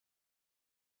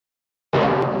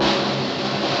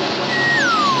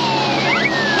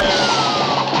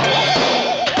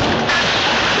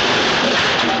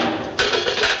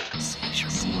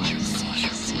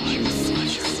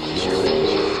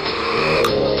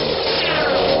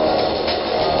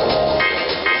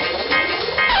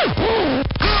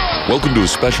Welcome to a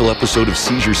special episode of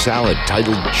Seizure Salad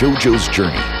titled JoJo's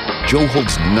Journey. Joe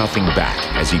holds nothing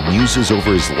back as he muses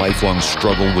over his lifelong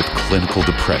struggle with clinical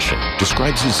depression,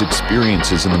 describes his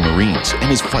experiences in the Marines and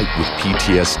his fight with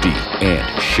PTSD,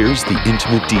 and shares the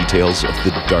intimate details of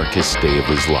the darkest day of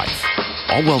his life.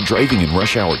 All while driving in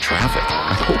rush hour traffic.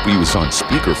 I hope he was on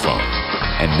speakerphone.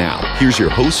 And now, here's your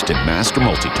host and master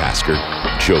multitasker,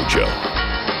 JoJo.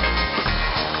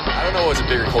 I don't know what was a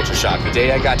bigger culture shock, the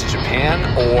day I got to Japan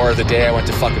or the day I went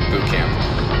to fucking boot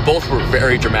camp. Both were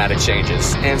very dramatic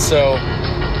changes. And so,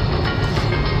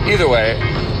 either way,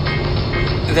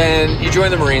 then you join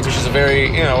the Marines, which is a very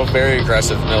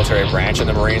aggressive military branch, and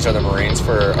the Marines are the Marines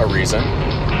for a reason.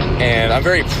 And I'm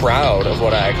very proud of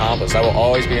what I accomplished. I will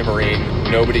always be a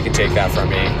Marine. Nobody can take that from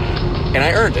me. And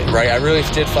I earned it, right? I really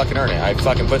did fucking earn it. I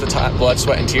fucking put the blood,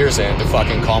 sweat, and tears in to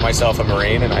fucking call myself a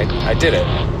Marine, and I did it.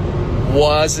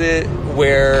 Was it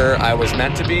where I was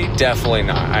meant to be? Definitely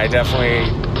not. I definitely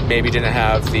don't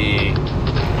have the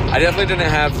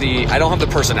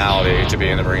personality to be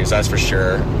in the Marines, that's for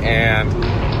sure. And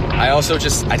I also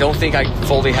I don't think I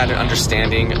fully had an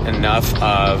understanding enough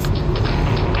of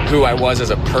who I was as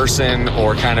a person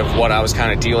or kind of what I was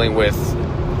kind of dealing with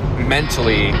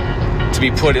mentally to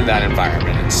be put in that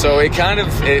environment. So it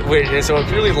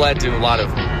really led to a lot of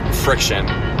friction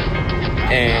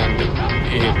and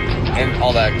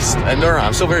all that. And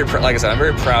I'm still very, like I said, I'm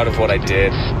very proud of what I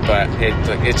did, but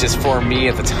it just, for me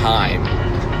at the time,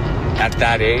 at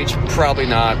that age, probably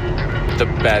not the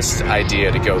best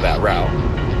idea to go that route.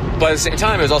 But at the same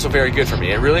time, it was also very good for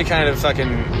me. It really kind of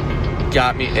fucking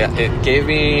got me, it gave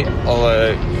me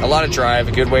a lot of drive,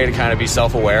 a good way to kind of be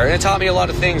self-aware, and it taught me a lot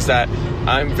of things that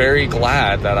I'm very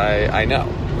glad that I know,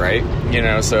 right?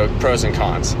 So pros and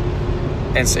cons.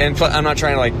 And I'm not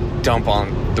trying to like dump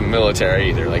on the military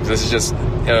either. Like, this is just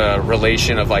a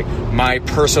relation of like my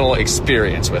personal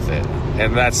experience with it,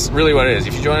 and that's really what it is.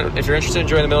 If you're interested in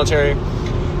joining the military,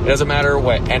 it doesn't matter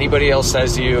what anybody else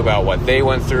says to you about what they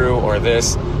went through or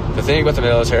this. The thing about the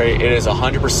military, it is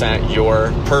 100%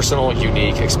 your personal,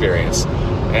 unique experience,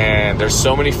 and there's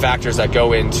so many factors that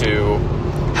go into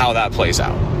how that plays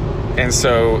out. And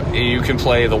so you can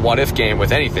play the what if game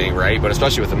with anything, right? But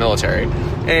especially with the military.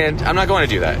 And I'm not going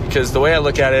to do that, because the way I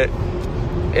look at it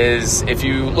is, if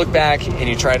you look back and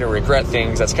you try to regret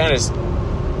things, that's kind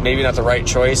of maybe not the right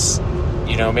choice.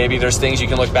 Maybe there's things you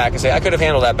can look back and say, I could have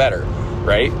handled that better,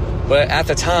 right? But at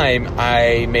the time,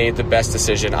 I made the best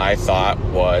decision I thought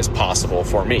was possible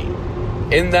for me.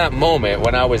 In that moment,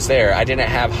 when I was there, I didn't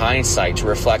have hindsight to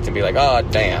reflect and be like, oh,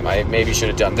 damn, I maybe should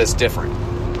have done this different.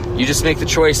 You just make the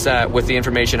choice that with the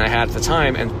information I had at the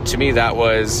time, and to me, that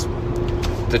was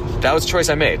the choice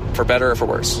I made, for better or for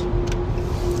worse.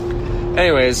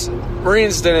 Anyways,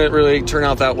 Marines didn't really turn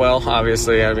out that well,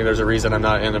 obviously. I mean, there's a reason I'm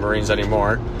not in the Marines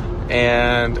anymore.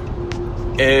 And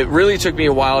it really took me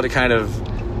a while to kind of,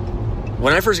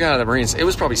 when I first got out of the Marines, it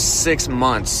was probably 6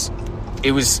 months.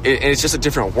 It's just a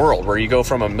different world where you go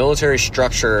from a military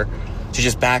structure to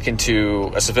just back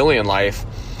into a civilian life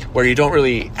where you don't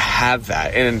really have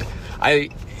that. And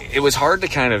it was hard to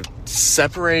kind of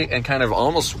separate and kind of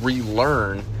almost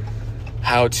relearn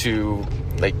how to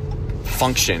like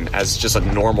function as just a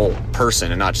normal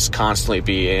person and not just constantly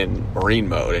be in Marine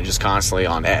mode and just constantly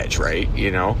on edge, right?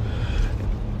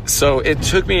 So it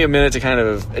took me a minute to kind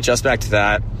of adjust back to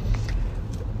that.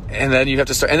 And then you have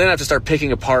to start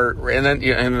picking apart, and then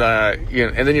you have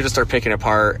to start picking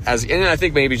apart and I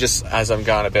think maybe just as I've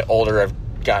gotten a bit older,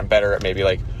 I've gotten better at maybe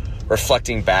like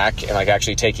reflecting back and like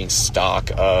actually taking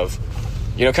stock of,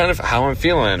 kind of how I'm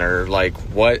feeling, or like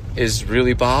what is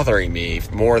really bothering me,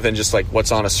 more than just like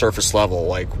what's on a surface level.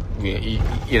 Like, you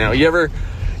ever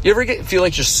feel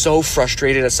like you're so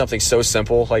frustrated at something so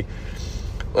simple, like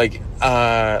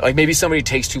maybe somebody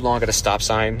takes too long at a stop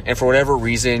sign, and for whatever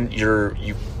reason you're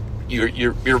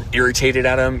irritated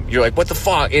at them. You're like, what the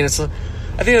fuck? And it's at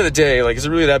the end of the day, like, is it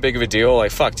really that big of a deal?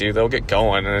 Like, fuck, dude, they'll get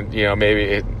going,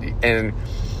 and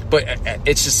but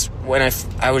it's just when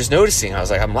I was noticing, I was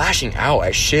like, I'm lashing out.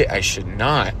 I should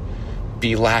not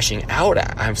be lashing out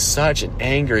at. I'm such an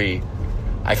angry.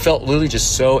 I felt literally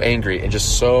just so angry and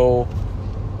just so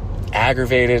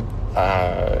aggravated.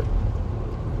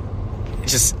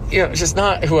 It's just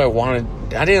not who I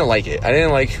wanted. I didn't like it. I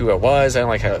didn't like who I was. I didn't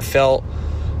like how it felt.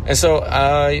 And so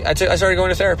I started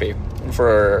going to therapy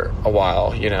for a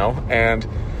while, and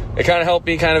it kind of helped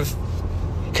me kind of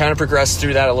progress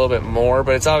through that a little bit more.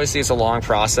 But it's a long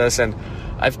process, and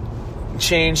I've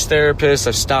changed therapists.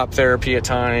 I've stopped therapy at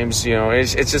times.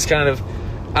 It's just kind of,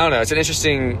 I don't know. It's an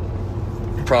interesting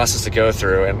process to go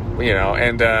through,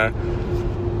 and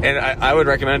and I would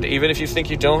recommend, even if you think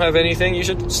you don't have anything, you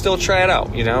should still try it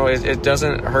out. You know, it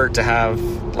doesn't hurt to have,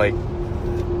 like,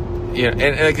 you know,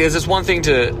 and like, it's just one thing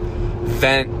to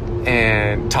vent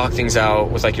and talk things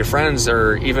out with like your friends,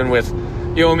 or even with,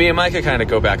 you know, me and Micah kind of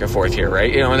go back and forth here,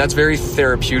 right? You know, and that's very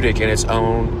therapeutic in its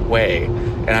own way.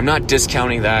 And I'm not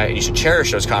discounting that. You should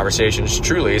cherish those conversations,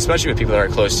 truly, especially with people that are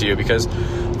close to you, because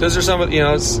those are some of, you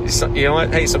know, you know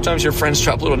what? Hey, sometimes your friends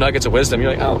drop little nuggets of wisdom.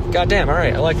 You're like, oh, goddamn, all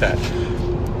right, I like that.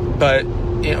 But,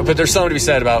 you know, but there's something to be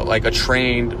said about like a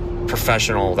trained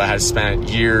professional that has spent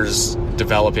years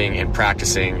developing and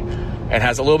practicing and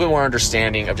has a little bit more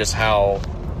understanding of just how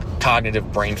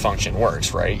cognitive brain function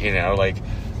works, right? You know, like,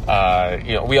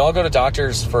 you know, we all go to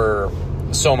doctors for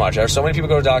so much. There's so many people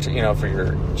go to doctor, you know, for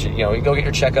your, you know, you go get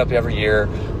your checkup every year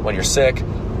when you're sick,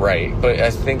 right? But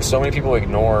I think so many people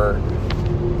ignore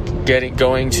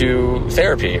going to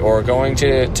therapy or going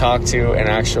to talk to an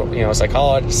actual, you know,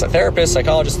 psychologist, therapist,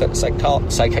 psychologist,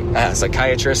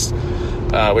 psychiatrist,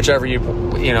 whichever you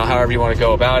know, however you want to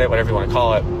go about it, whatever you want to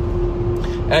call it.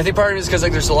 And I think part of it is because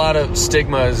like there's a lot of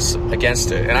stigmas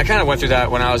against it, and I kind of went through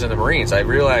that when I was in the Marines. I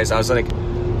realized I was like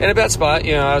in a bad spot,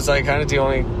 you know, I was like kind of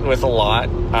dealing with a lot.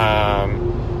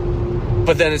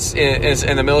 But then it's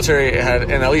in the military, it had,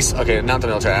 and at least, okay, not the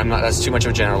military, that's too much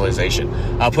of a generalization.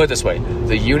 I'll put it this way.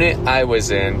 The unit I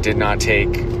was in did not take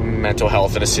mental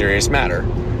health in a serious matter.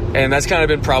 And that's kind of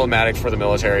been problematic for the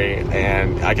military,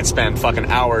 and I could spend fucking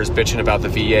hours bitching about the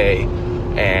VA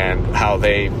and how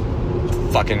they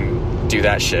fucking do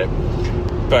that shit.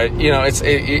 But, you know, and I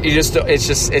think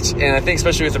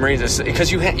especially with the Marines, it's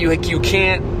because you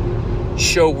can't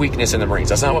show weakness in the Marines.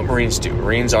 That's not what Marines do.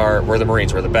 We're the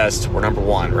Marines. We're the best. We're number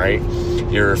one, right?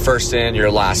 You're first in, you're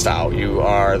last out. You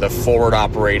are the forward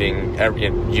operating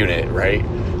unit, right?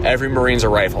 Every Marine's a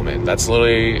rifleman. That's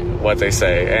literally what they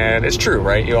say. And it's true,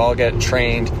 right? You all get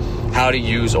trained how to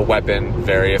use a weapon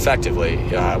very effectively,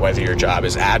 whether your job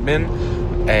is admin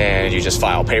and you just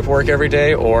file paperwork every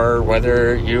day, or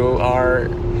whether you are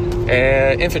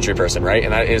an infantry person, right?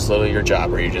 And that is literally your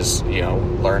job, where you just, you know,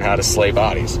 learn how to slay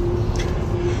bodies.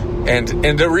 And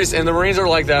the Marines are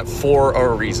like that for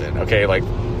a reason, okay? Like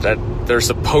that, they're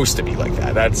supposed to be like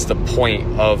that. That's the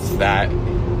point of that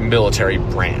military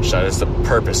branch. That is the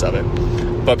purpose of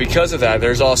it. But because of that,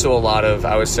 there's also a lot of,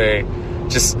 I would say,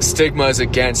 just stigmas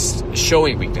against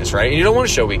showing weakness, right? And you don't want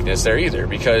to show weakness there either,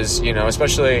 because, you know,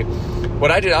 especially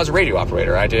what I did, I was a radio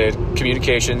operator. I did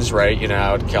communications, right? You know,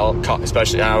 I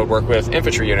would work with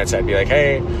infantry units. I'd be like,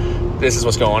 hey, this is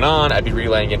what's going on. I'd be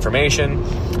relaying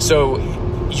information. So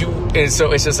it's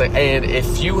just like, and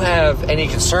if you have any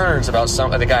concerns about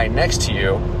the guy next to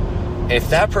you, if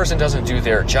that person doesn't do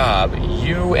their job,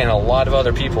 you and a lot of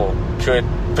other people could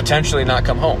potentially not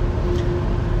come home.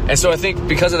 And so I think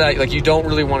because of that, like, you don't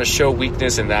really want to show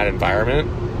weakness in that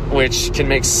environment, which can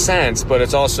make sense, but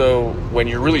it's also, when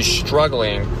you're really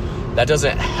struggling, that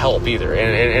doesn't help either.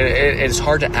 And it's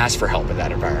hard to ask for help in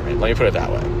that environment. Let me put it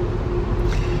that way.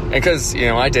 And because, you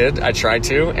know, I tried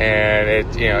to,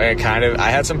 and I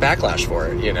had some backlash for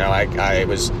it. You know, I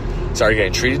started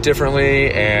getting treated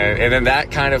differently, and then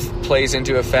that kind of plays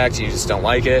into effect. You just don't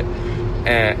like it.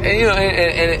 And you know,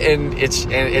 and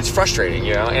it's frustrating,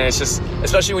 you know, and it's just,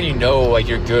 especially when you know, like,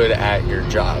 you're good at your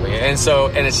job. And so,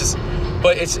 and it's just,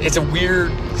 but it's a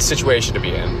weird situation to be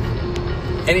in.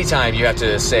 Anytime you have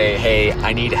to say, hey,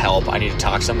 I need help, I need to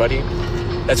talk to somebody,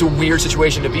 that's a weird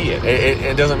situation to be in.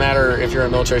 It doesn't matter if you're in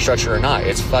a military structure or not.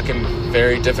 It's fucking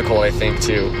very difficult, I think,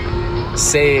 to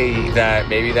say that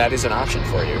maybe that is an option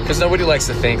for you. Because nobody likes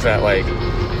to think that, like,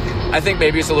 I think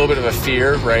maybe it's a little bit of a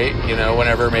fear, right? You know,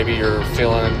 whenever maybe you're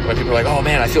feeling, when people are like, oh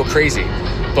man, I feel crazy.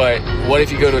 But what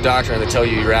if you go to a doctor and they tell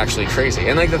you you're actually crazy?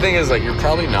 And, like, the thing is, like, you're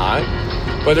probably not.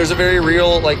 But there's a very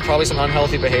real, like, probably some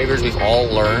unhealthy behaviors we've all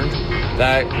learned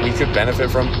that we could benefit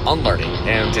from unlearning.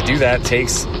 And to do that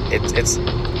takes,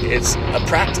 it's a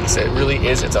practice. It really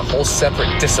is. It's a whole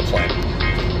separate discipline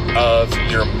of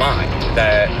your mind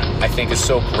that I think is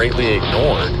so greatly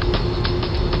ignored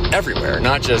everywhere,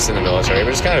 not just in the military, but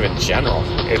just kind of in general.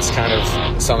 It's kind of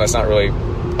something that's not really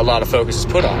a lot of focus is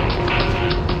put on.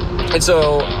 And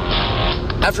so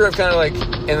after I've kind of, like,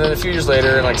 and then a few years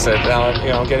later, and like I said, now I'm, you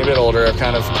know, getting a bit older, I've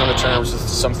kind of come to terms with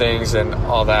some things and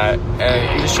all that,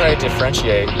 and you just try to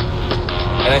differentiate.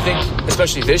 And I think,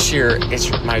 especially this year,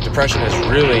 my depression has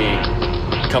really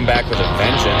come back with a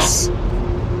vengeance.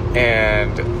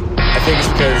 And I think it's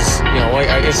because, you know, like,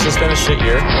 it's just been a shit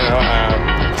year. You know,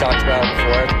 talked about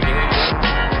before at the beginning